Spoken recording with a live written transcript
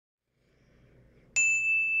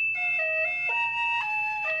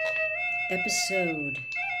Episode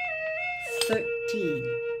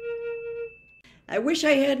 13. I wish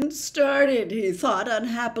I hadn't started, he thought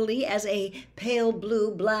unhappily as a pale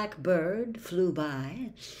blue black bird flew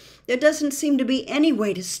by. There doesn't seem to be any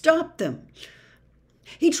way to stop them.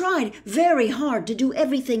 He tried very hard to do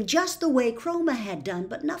everything just the way Chroma had done,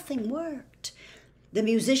 but nothing worked. The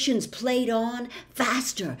musicians played on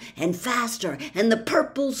faster and faster, and the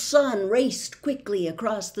purple sun raced quickly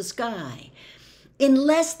across the sky. In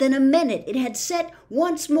less than a minute it had set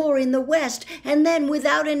once more in the west, and then,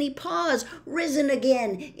 without any pause, risen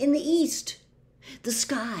again in the east. The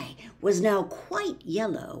sky was now quite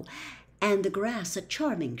yellow, and the grass a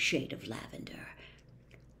charming shade of lavender.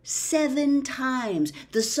 7 times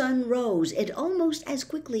the sun rose and almost as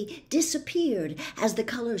quickly disappeared as the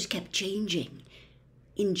colors kept changing.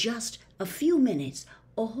 In just a few minutes,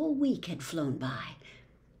 a whole week had flown by.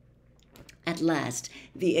 At last,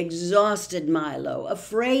 the exhausted Milo,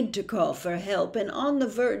 afraid to call for help and on the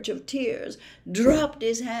verge of tears, dropped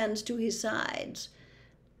his hands to his sides.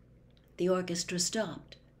 The orchestra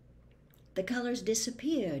stopped. The colors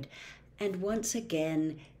disappeared, and once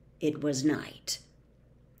again it was night.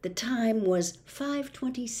 The time was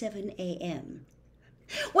 5:27 a.m.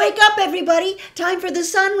 "Wake up, everybody! Time for the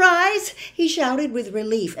sunrise!" he shouted with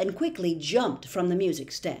relief and quickly jumped from the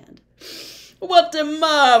music stand. "What a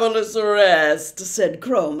marvelous rest," said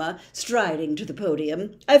Chroma, striding to the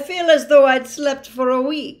podium. "I feel as though I'd slept for a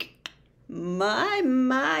week. My,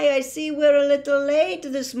 I see we're a little late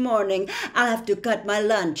this morning. I'll have to cut my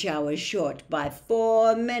lunch hour short by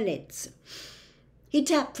 4 minutes. He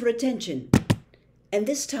tapped for attention, and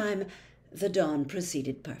this time the dawn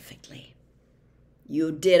proceeded perfectly.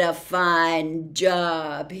 "You did a fine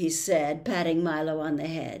job," he said, patting Milo on the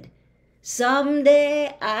head.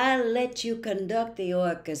 "Someday I'll let you conduct the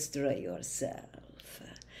orchestra yourself."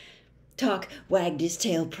 Talk wagged his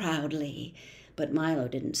tail proudly, but Milo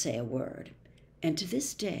didn't say a word. And to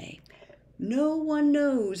this day, no one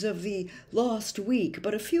knows of the lost week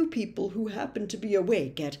but a few people who happened to be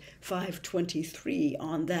awake at 5:23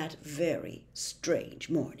 on that very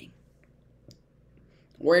strange morning.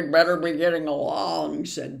 "We'd better be getting along,"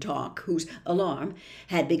 said Talk, whose alarm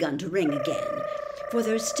had begun to ring again, for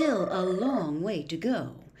there's still a long way to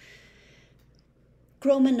go.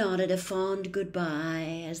 Chroma nodded a fond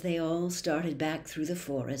goodbye as they all started back through the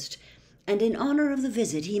forest, and in honor of the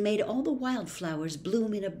visit he made all the wildflowers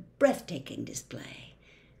bloom in a breathtaking display.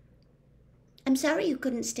 "I'm sorry you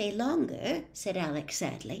couldn't stay longer," said Alec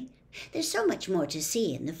sadly. "There's so much more to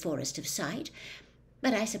see in the Forest of Sight.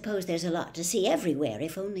 But I suppose there's a lot to see everywhere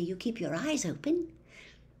if only you keep your eyes open."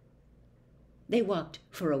 They walked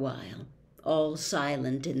for a while, all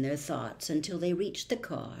silent in their thoughts, until they reached the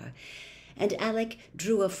car, and Alec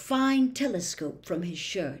drew a fine telescope from his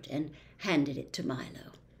shirt and handed it to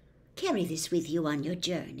Milo. "Carry this with you on your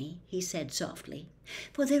journey," he said softly,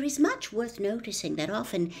 "for there is much worth noticing that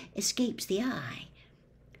often escapes the eye.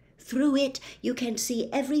 Through it you can see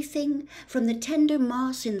everything from the tender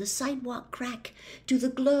moss in the sidewalk crack to the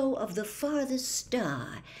glow of the farthest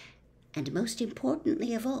star, and most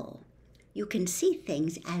importantly of all, you can see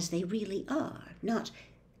things as they really are, not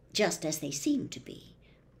just as they seem to be.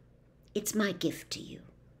 It's my gift to you."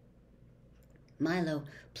 Milo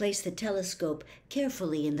placed the telescope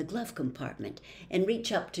carefully in the glove compartment and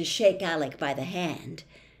reached up to shake Alec by the hand.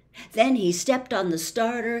 Then he stepped on the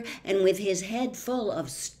starter and, with his head full of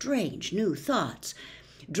strange new thoughts,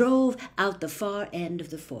 drove out the far end of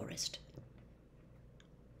the forest.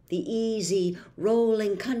 The easy,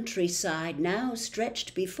 rolling countryside now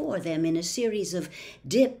stretched before them in a series of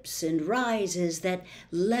dips and rises that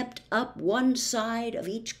leapt up one side of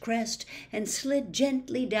each crest and slid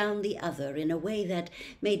gently down the other in a way that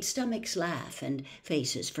made stomachs laugh and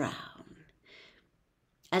faces frown.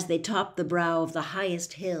 As they topped the brow of the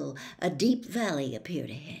highest hill, a deep valley appeared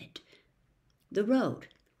ahead. The road,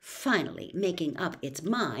 finally making up its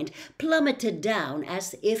mind, plummeted down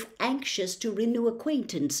as if anxious to renew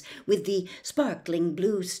acquaintance with the sparkling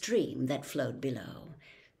blue stream that flowed below.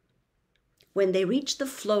 When they reached the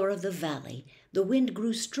floor of the valley, the wind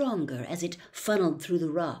grew stronger as it funneled through the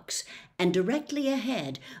rocks, and directly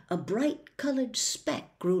ahead a bright-colored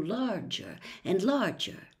speck grew larger and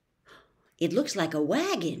larger. "It looks like a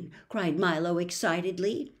wagon," cried Milo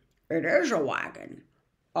excitedly. "It is a wagon.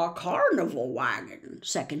 A carnival wagon,"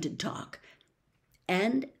 seconded Talk.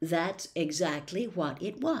 And that's exactly what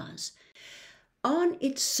it was. On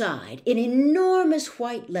its side, in enormous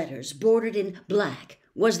white letters bordered in black,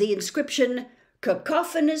 was the inscription,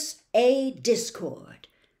 "Cacophonous A Discord."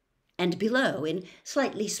 And below, in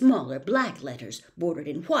slightly smaller black letters bordered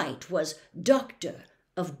in white, was "Doctor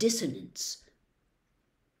of Dissonance."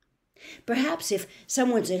 "Perhaps if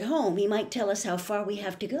someone's at home, he might tell us how far we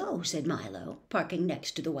have to go," said Milo, parking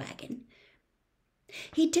next to the wagon.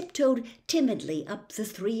 He tiptoed timidly up the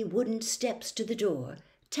 3 wooden steps to the door,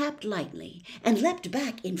 tapped lightly, and leapt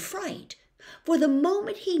back in fright. For the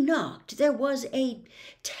moment he knocked, there was a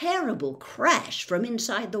terrible crash from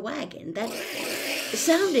inside the wagon that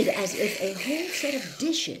sounded as if a whole set of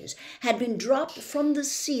dishes had been dropped from the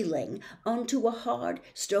ceiling onto a hard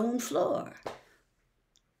stone floor.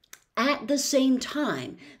 At the same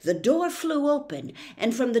time, the door flew open,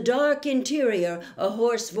 and from the dark interior a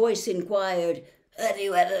hoarse voice inquired, "Have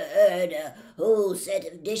you ever heard a whole set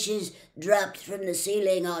of dishes dropped from the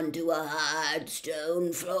ceiling onto a hard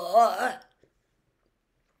stone floor?"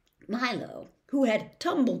 Milo, who had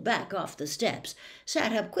tumbled back off the steps,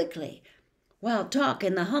 sat up quickly, while Talk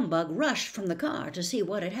and the humbug rushed from the car to see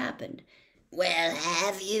what had happened. "Well,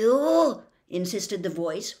 have you?" insisted the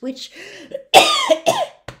voice, which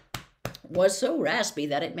was so raspy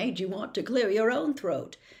that it made you want to clear your own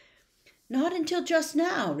throat. "Not until just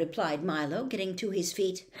now," replied Milo, getting to his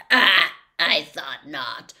feet. "Ah, I thought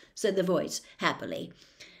not," said the voice happily.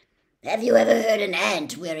 "Have you ever heard an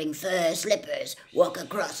ant wearing fur slippers walk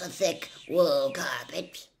across a thick wool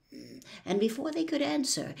carpet?" And before they could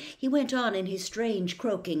answer, he went on in his strange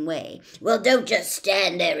croaking way. "Well, don't just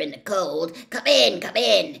stand there in the cold. Come in, come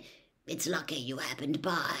in. It's lucky you happened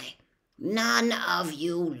by. None of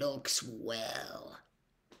you looks well."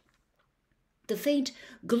 The faint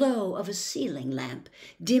glow of a ceiling lamp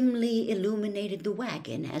dimly illuminated the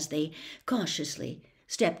wagon as they cautiously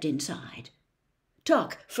stepped inside.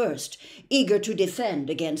 Talk first, eager to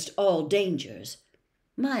defend against all dangers.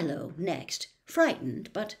 Milo next,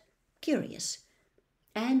 frightened but curious.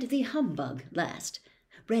 And the humbug last,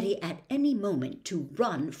 ready at any moment to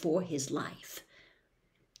run for his life.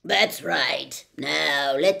 "That's right.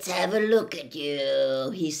 Now let's have a look at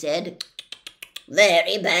you," he said.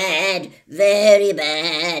 "Very bad, very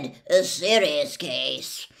bad. A serious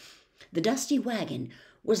case." The dusty wagon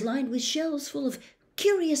was lined with shelves full of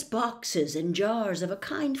curious boxes and jars of a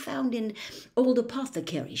kind found in old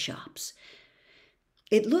apothecary shops.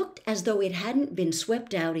 It looked as though it hadn't been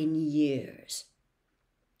swept out in years.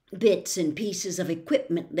 Bits and pieces of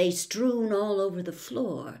equipment lay strewn all over the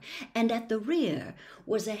floor, and at the rear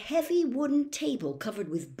was a heavy wooden table covered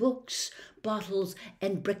with books, bottles,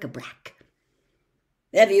 and bric-a-brac.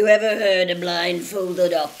 "Have you ever heard a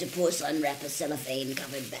blindfolded octopus unwrap a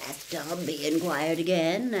cellophane-covered bathtub?" he inquired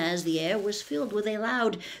again, as the air was filled with a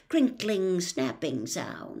loud, crinkling, snapping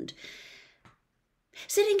sound.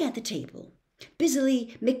 Sitting at the table,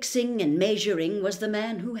 busily mixing and measuring, was the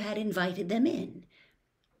man who had invited them in.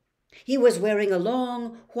 He was wearing a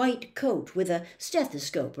long white coat with a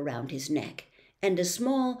stethoscope around his neck and a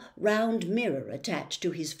small round mirror attached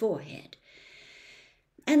to his forehead.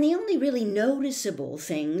 And the only really noticeable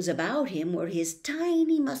things about him were his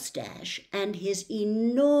tiny mustache and his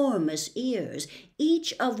enormous ears,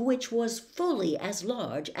 each of which was fully as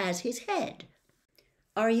large as his head.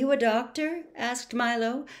 "Are you a doctor?" asked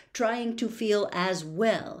Milo, trying to feel as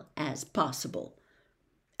well as possible.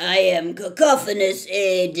 "I am Cacophonous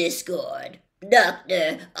A. Discord,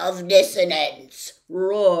 Doctor of Dissonance,"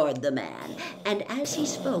 roared the man, and as he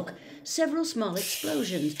spoke, several small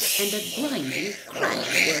explosions and a grinding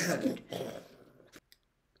crash were heard.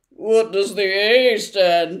 "What does the A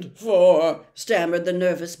stand for?" stammered the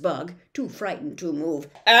nervous bug, too frightened to move.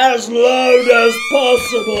 "As loud as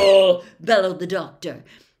possible," bellowed the doctor,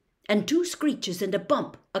 and 2 screeches and a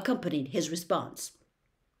bump accompanied his response.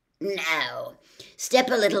 "Now, step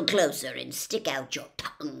a little closer and stick out your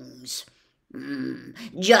tongues.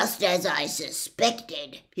 Just as I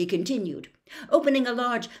suspected," he continued, opening a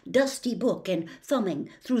large dusty book and thumbing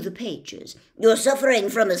through the pages. "You're suffering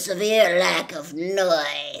from a severe lack of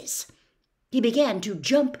noise." He began to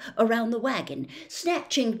jump around the wagon,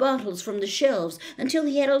 snatching bottles from the shelves until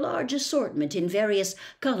he had a large assortment in various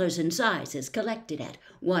colors and sizes collected at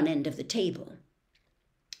one end of the table.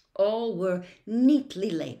 All were neatly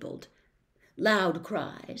labeled. Loud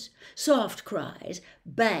cries, soft cries,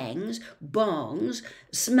 bangs, bongs,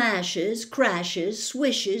 smashes, crashes,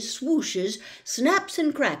 swishes, swooshes, snaps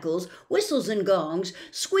and crackles, whistles and gongs,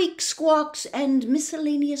 squeaks, squawks, and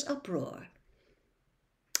miscellaneous uproar.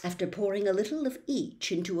 After pouring a little of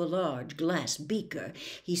each into a large glass beaker,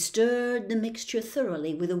 he stirred the mixture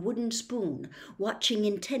thoroughly with a wooden spoon, watching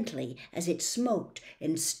intently as it smoked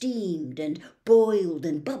and steamed and boiled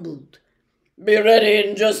and bubbled. "Be ready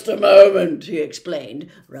in just a moment," he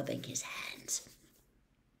explained, rubbing his hands.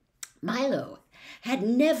 Milo had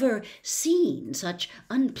never seen such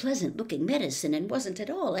unpleasant-looking medicine and wasn't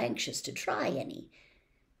at all anxious to try any.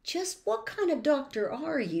 "Just what kind of doctor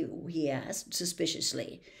are you?" he asked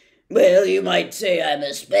suspiciously. "Well, you might say I'm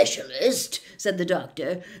a specialist," said the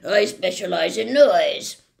doctor. "I specialize in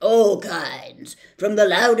noise. All kinds, from the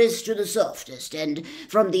loudest to the softest, and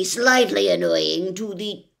from the slightly annoying to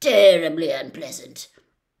the terribly unpleasant.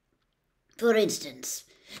 For instance,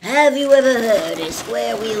 have you ever heard a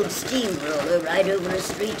square-wheeled steamroller ride over a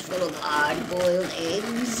street full of hard-boiled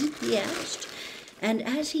eggs?" he asked. And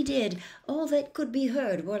as he did, all that could be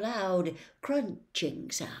heard were loud, crunching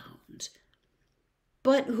sounds.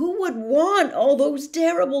 "But who would want all those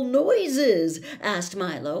terrible noises?" asked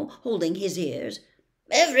Milo, holding his ears.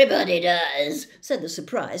 "Everybody does," said the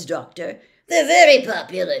surprised doctor. "They're very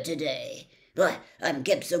popular today. Why, I'm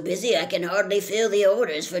kept so busy I can hardly fill the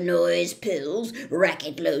orders for noise pills,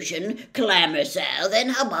 racket lotion, clamor salve,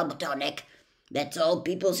 and hubbub tonic. That's all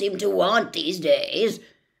people seem to want these days."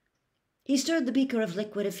 He stirred the beaker of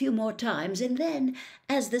liquid a few more times, and then,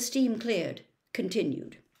 as the steam cleared,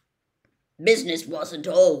 continued. "Business wasn't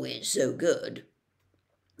always so good.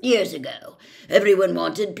 Years ago, everyone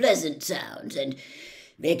wanted pleasant sounds, and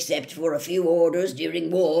except for a few orders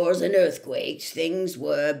during wars and earthquakes, things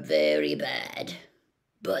were very bad.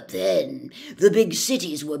 But then the big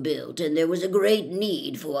cities were built, and there was a great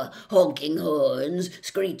need for honking horns,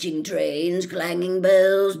 screeching trains, clanging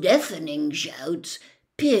bells, deafening shouts,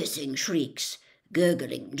 piercing shrieks,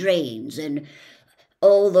 gurgling drains, and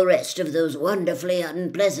all the rest of those wonderfully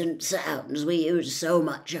unpleasant sounds we use so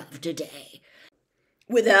much of today.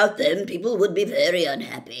 Without them, people would be very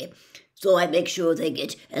unhappy, so I make sure they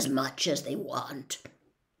get as much as they want.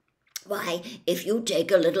 Why, if you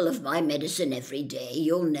take a little of my medicine every day,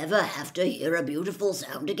 you'll never have to hear a beautiful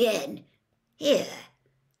sound again. Here,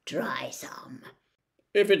 try some."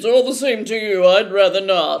 "If it's all the same to you, I'd rather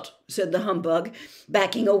not," said the humbug,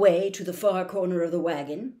 backing away to the far corner of the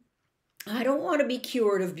wagon. "I don't want to be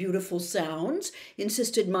cured of beautiful sounds,"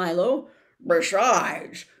 insisted Milo.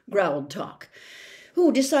 "Besides," growled Talk,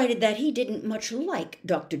 who decided that he didn't much like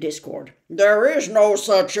Dr. Discord, "there is no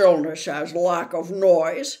such illness as lack of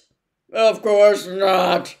noise." "Of course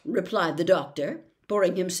not," replied the doctor,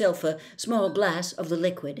 pouring himself a small glass of the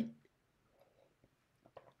liquid.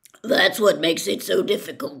 "That's what makes it so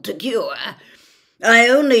difficult to cure. I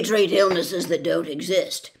only treat illnesses that don't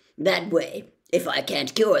exist. That way, if I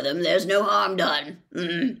can't cure them, there's no harm done.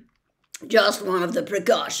 Just one of the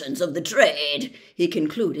precautions of the trade," he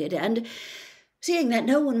concluded, and seeing that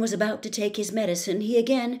no one was about to take his medicine, he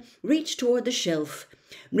again reached toward the shelf,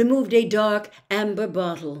 removed a dark amber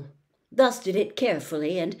bottle, dusted it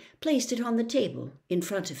carefully, and placed it on the table in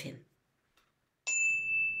front of him.